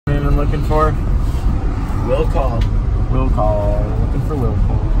looking for? Will call. Will call. Looking for will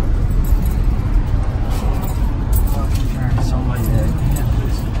call. Somebody there.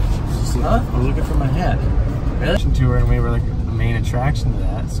 Huh? I was looking for my hat. Really? Tour, and we were like the main attraction to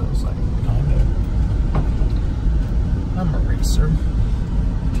that, so it's like kind of. I'm a racer.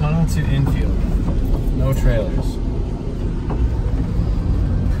 Tunnel to infield. No trailers.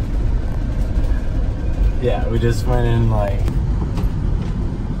 Yeah, we just went in like.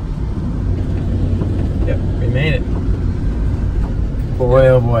 Yep, we made it. Boy,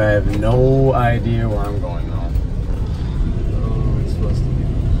 oh boy, I have no idea where I'm going though. Oh, it's supposed to be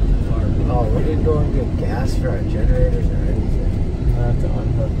far. Oh, we didn't go and get gas for our generators or anything. Not to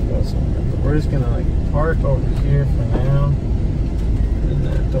unhook and go somewhere. But we're just gonna like park over here for now. And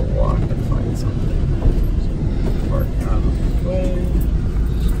then have to walk and find something. So, park out of the way.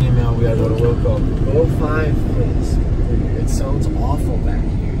 Email, we gotta go to Wilco. Go 5, please. It sounds awful back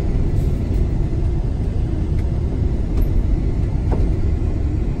here.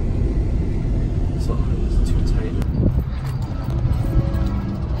 So it's too tight.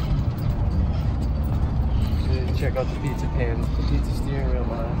 Check out the pizza pan, the pizza steering wheel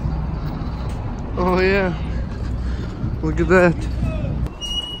behind. Oh yeah. Look at that.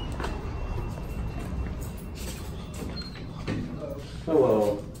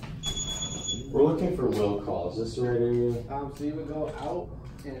 Hello. We're looking for will call. Is this the right area? So you would go out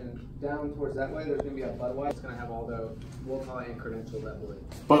and down towards that way. There's going to be a Budweiser. It's going to have all the will call and credentials, I believe.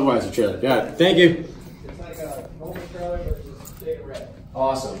 Budweiser trailer. Got it. Thank you. It's like a normal trailer, but it's just big and red.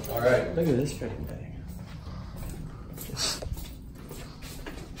 Awesome. All right. Look at this freaking thing.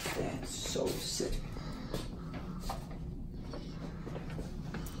 That's so sick.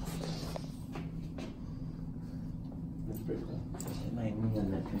 That's pretty cool. My knee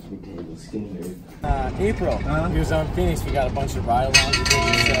on that picnic table, skinny. April. He was on Phoenix. We got a bunch of ride-alongs and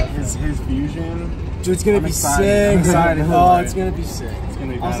stuff. His fusion. Dude, it's gonna I'm be excited. sick. I'm excited. Oh, it's gonna be sick. It's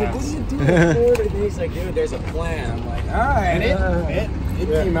gonna be I was like, what are you doing? And he's like, dude, there's a plan. I'm like, all right. And it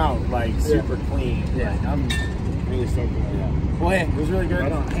came out like super clean. Yeah. Like, I'm really stoked about it. Well, hey, it was really good.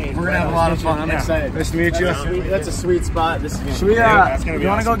 Right on. Hey, We're gonna have a lot of fun. I'm excited. Nice to meet you. That's a sweet spot. This is gonna Should we, that's gonna be you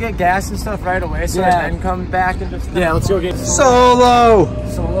wanna awesome. go get gas and stuff right away so then come back and just let's go get Solo!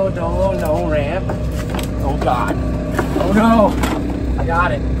 solo dolo, no ramp. Oh god. Oh no. I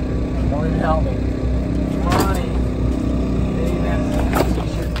got it. Don't even help me. Money.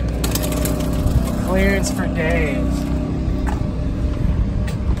 Clearance for days.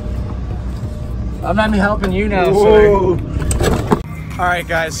 I'm not even helping you now, Whoa. Alright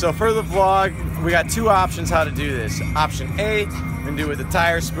guys, so for the vlog, we got two options how to do this. Option A, we can do it with the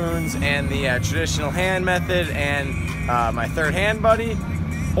tire spoons and the traditional hand method and my third hand buddy.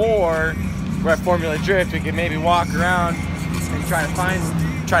 Or we're at Formula Drift, we can maybe walk around and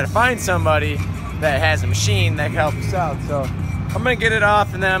try to find somebody that has a machine that can help us out. So I'm gonna get it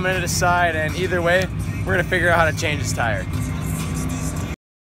off and then I'm gonna decide, and either way, we're gonna figure out how to change this tire.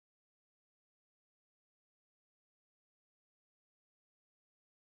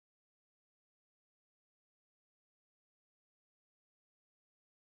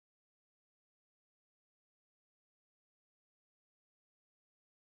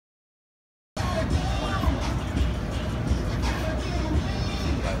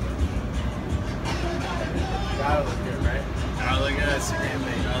 Gotta look good, right? Gotta look good. Instagram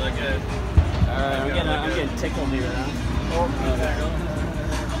thing. Gotta look good. Alright, I'm getting tickled here now. Oh, tickle.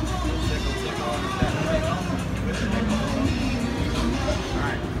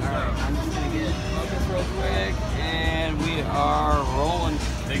 Alright, I'm just gonna get focus real quick, and we are rolling.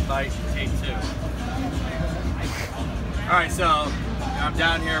 Big bite, take 2. Alright, so I'm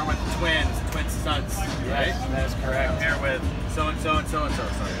down here with twin stunts, right? That's correct. I'm here with so-and-so and so-and-so.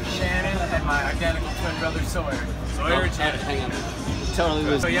 Shannon and my identical twin brother Sawyer. Sawyer and Shannon. Hang on. Totally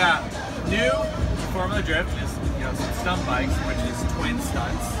was. So yeah, new to Formula Drift is, some stunt bikes, which is twin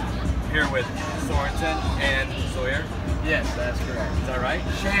stunts. Here with Sorensen and Sawyer. Yes, that's correct. Is that right?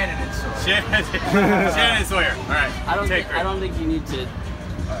 Shannon and Sawyer. Shannon and Sawyer. All right. I don't think you need to.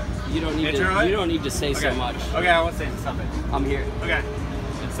 You don't need Intro to. it? You don't need to say so much. Okay, I won't say something. I'm here. Okay.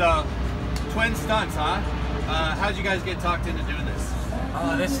 So, twin stunts, huh? How'd you guys get talked into doing this?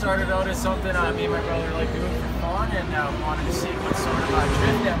 This started out as something me and my brother like doing for fun, and wanted to see what sort of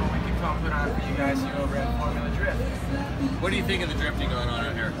drift demo we could come put on for you guys here over at Formula Drift. What do you think of the drifting going on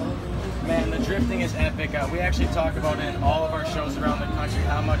out here? Man, the drifting is epic. We actually talk about it in all of our shows around the country,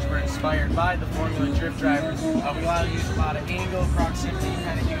 how much we're inspired by the Formula Drift drivers. We use a lot of angle, proximity,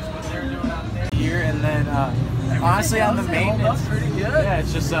 kind of use what they're doing out there here, and then honestly, on the Everything else, they hold maintenance, up pretty good. yeah,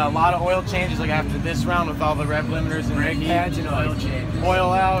 it's just a lot of oil changes. Like after this round with all the rev limiters and brake pads, you know, oil changes.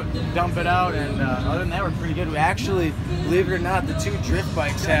 Oil out, dump it out, and other than that, we're pretty good. We actually, believe it or not, the two drift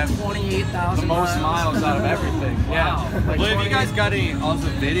bikes have 28,000 the most miles out of everything. Wow. Yeah. Like Well, if you 28 guys got any also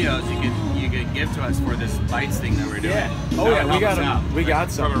videos you could give to us for this bites thing that we're doing. Yeah. that Oh would yeah, we help got us them. out, We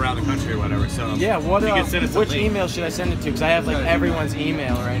got some from around the country or whatever. So yeah. What? you can send us a Which link. email should I send it to? Because I have like everyone's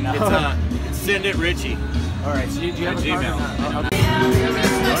email right now. It's send it Richie. All right. So do you have a Gmail.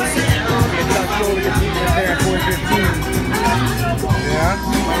 card?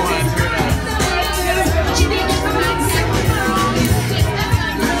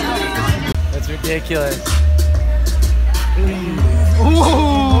 That's ridiculous.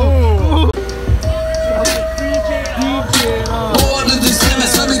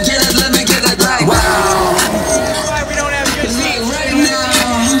 We don't have good seats right now.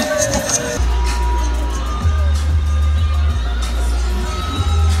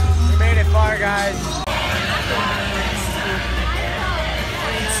 We made it far, guys.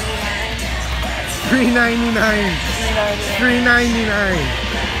 $3.99. $3.99.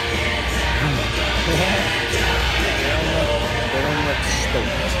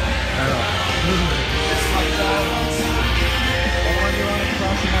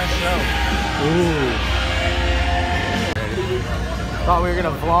 Thought we were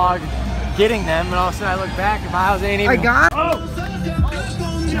gonna vlog getting them, and all of a sudden I look back and Miles ain't even. I got. Oh!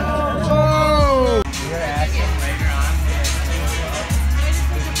 We're gonna ask him later on.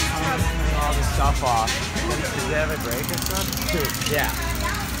 Turn all the stuff off. Does they have a brake and stuff? Yeah.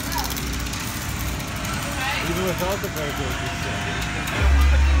 Even without the brake,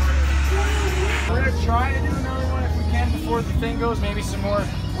 we're gonna try to do another one if we can before the thing goes. Maybe some more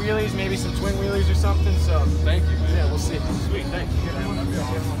wheelies, maybe some twin wheelies or something. So thank you, man. Yeah, we'll see. Sweet, thanks.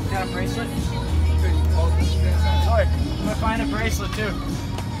 Got a bracelet? Oh, I'm gonna find a bracelet too.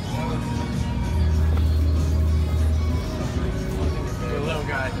 You're a little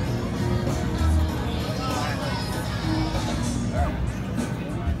guy.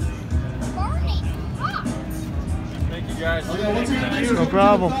 Thank you guys. No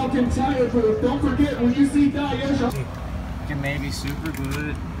problem. You can maybe super glue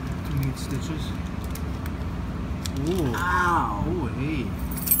it. You need stitches. Ooh. Ow. Ooh, hey.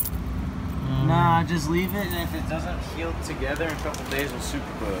 Nah, just leave it. And if it doesn't heal together in a couple days, we'll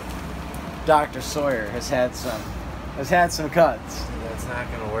super glue it. Dr. Sawyer has had some cuts. That's not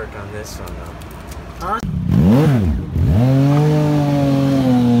gonna work on this one though.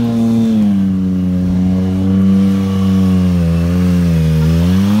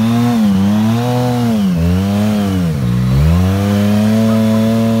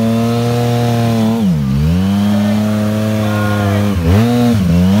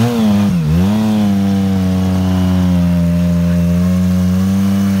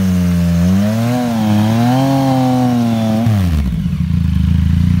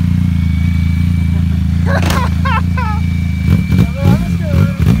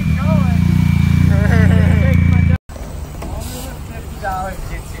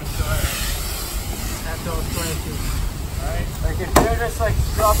 Like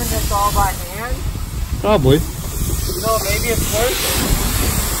scrubbing this all by hand, Probably. you know, maybe it's worth it.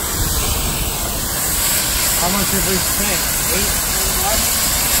 How much did we spend? 8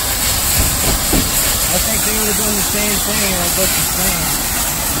 I think they would have done the same thing and it looked the same.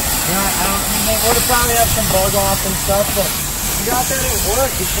 You know, I mean, they would have probably have some bug off and stuff, but you got that at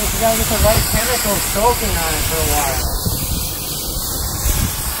work. You think you gotta get the right chemicals soaking on it for a while.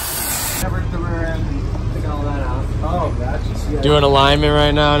 Never at the rear end. Take all that out. Oh, gotcha. Yeah. Doing alignment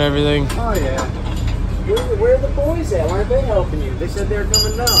right now and everything. Oh yeah. Where are the boys at? Why aren't they helping you? They said they were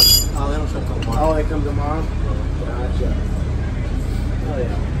coming down. Oh, they don't come tomorrow. Oh, they come tomorrow? Gotcha. Oh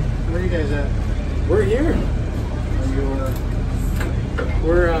yeah. Where are you guys at? We're here. Are you,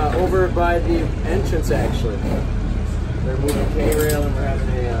 We're over by the entrance actually. They're moving K-rail and we're having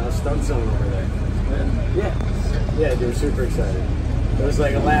a stunt zone over there. Yeah. Yeah, dude, super excited. It was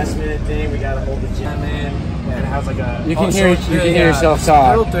like a last minute thing. We got to hold the gym in, and it has like a. You can hear yourself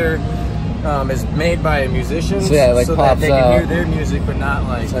talk. Filter is made by musicians, So, yeah, like so pops that they can out. hear their music, but not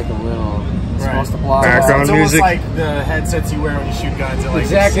like. It's like a little. Supposed to block Background out. music. It's almost like the headsets you wear when you shoot guns. Like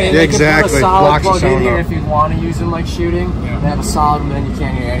Exactly. They can put Exactly. a solid Blocks the plug in sound here out. if you want to use them like shooting. Yeah. They have a solid, and then you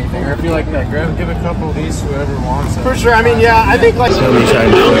can't hear anything. Or if you like that, give a couple of these to whoever wants it. for sure. I mean, yeah, I think like. Let's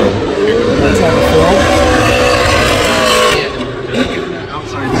have a film.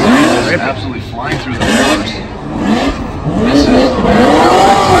 Absolutely flying through the forest. This is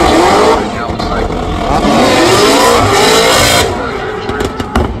Yamaha Motorcycles.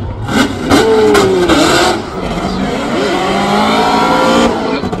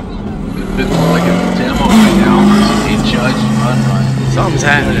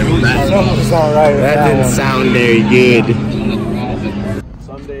 Something's not right with That didn't sound very good.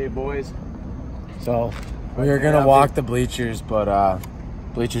 Sunday, boys. So we were gonna walk the bleachers, but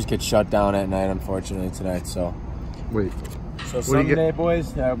bleachers get shut down at night, unfortunately, tonight. So Wait. so Sunday,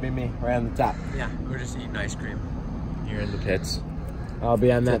 boys, that'll be me right on the top. Yeah, we're just eating ice cream. Here in the pits. I'll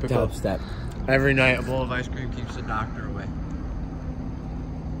be on that top step. Every night, a bowl of ice cream keeps the doctor away.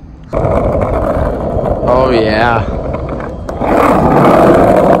 Oh yeah.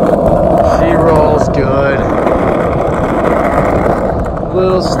 She rolls good.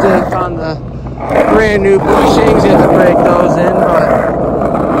 Little stiff on the brand new bushings. You have to break those in,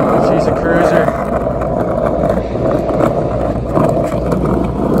 but she's a cruiser.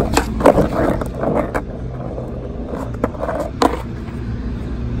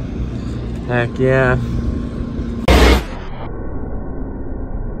 Heck yeah.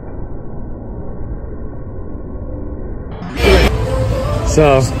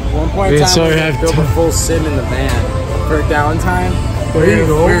 So, One point in time, we had built a full sim in the van for downtime. There you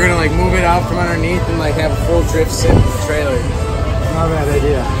go. We were gonna like move it out from underneath and like have a full drift sim in the trailer. Not a bad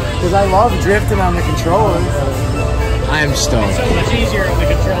idea. Because I love drifting on the controller. I am stoned. So much easier on the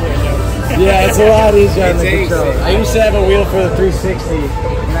controller though. Yeah, it's a lot easier on the It takes controller. it. I used to have a wheel for the 360,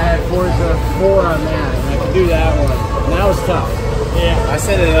 and I had Forza 4 on that, and I could do that one. Now it's tough. Yeah. I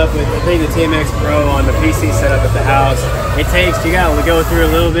set it up with, I think, the TMX Pro on the PC setup at the house. It takes, you gotta go through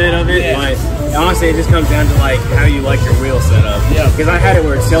a little bit of it, but honestly, it just comes down to like how you like your wheel setup. Yeah. Because I had it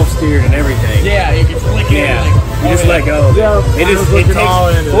where it's self-steered and everything. Yeah, you can flick it. Yeah. Like, You just let go. Yeah, It I was just, it looking all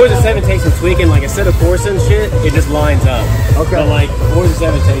takes, into Forza 7 takes some tweaking, like instead of forcing shit, it just lines up. Okay. But like, Forza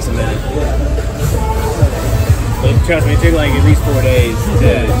 7 takes some that. But trust me, it took like at least 4 days to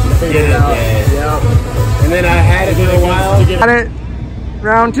get it out. Yeah. And then I had it for a while. Got it.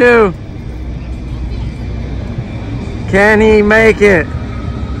 Round 2. Can he make it?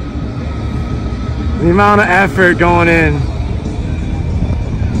 The amount of effort going in.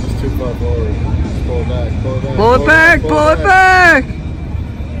 It's too far forward. Pull it back. Pull it back. Pull it back. Pull it back.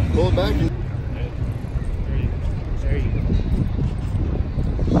 Pull it back.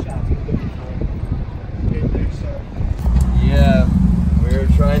 Yeah, we're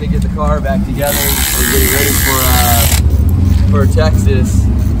trying to get the car back together. We're getting ready for Texas.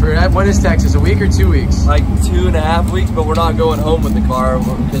 When is Texas? A week or 2 weeks? Like 2.5 weeks, but we're not going home with the car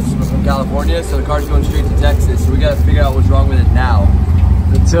because we're from California, so the car's going straight to Texas. So we got to figure out what's wrong with it now.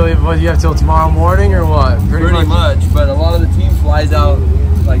 Until what, you have till tomorrow morning or what? Pretty much, but a lot of the team flies out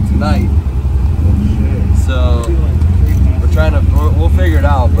like tonight. So we're trying to, we'll figure it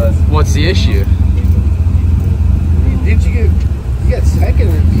out. But What's the issue? Didn't you got second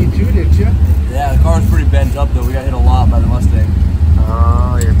in P2, didn't you? yeah, the car's pretty bent up though. We got hit a lot by the Mustang.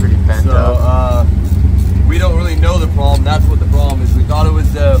 Oh, you're pretty bent up. We don't really know the problem. That's what the problem is. We thought it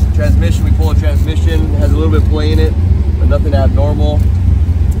was the transmission. We pulled a transmission, it has a little bit of play in it, but nothing abnormal. We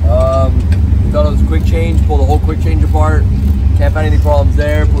thought it was a quick change, pulled the whole quick change apart. Can't find any problems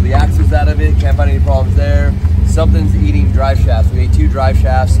there. Pulled the axles out of it, can't find any problems there. Something's eating drive shafts. We ate 2 drive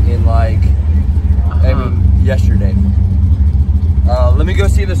shafts in like, I mean, yesterday. Let me go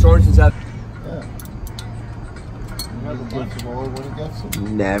see if the Sorensen's have. Never put some oil when it gets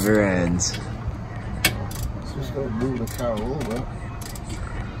some. Never ends. It's just gonna move the car a little bit.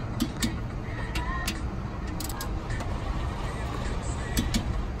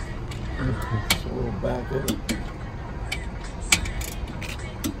 It's a little back in.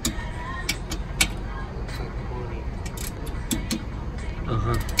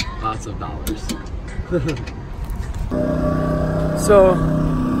 Lots of dollars.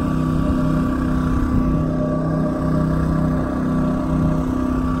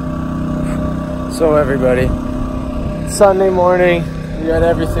 So everybody, Sunday morning, we got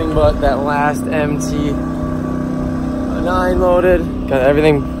everything but that last MT-9 loaded. Got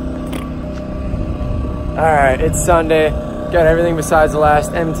everything. All right, it's Sunday. Got everything besides the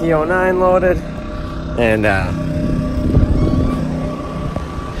last MT-09 loaded, and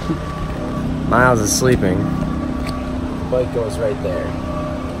Miles is sleeping. The bike goes right there.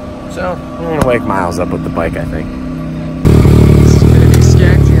 So I'm gonna wake Miles up with the bike, I think. It's gonna be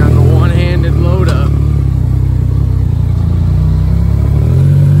sketchy on the one-handed load up.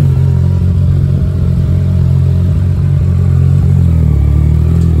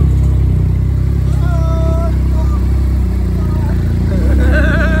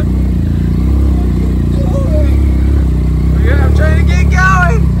 I'm trying to get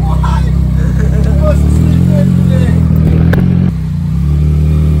going.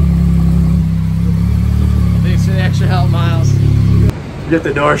 Thanks for the extra help, Miles. Get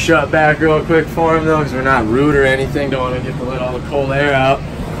the door shut back real quick for him though, because we're not rude or anything. Don't want to let all the cold air out.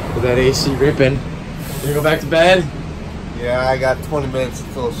 With that AC ripping. You go back to bed? Yeah, I got 20 minutes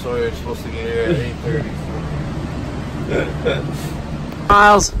until Sawyer's supposed to get here at 8:30.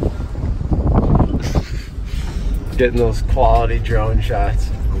 Miles. Getting those quality drone shots.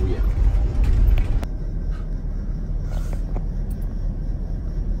 Oh yeah.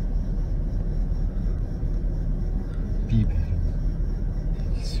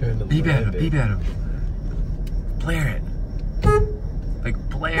 Be better. Be better. Blare it. Like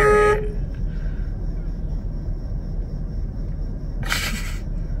blare it.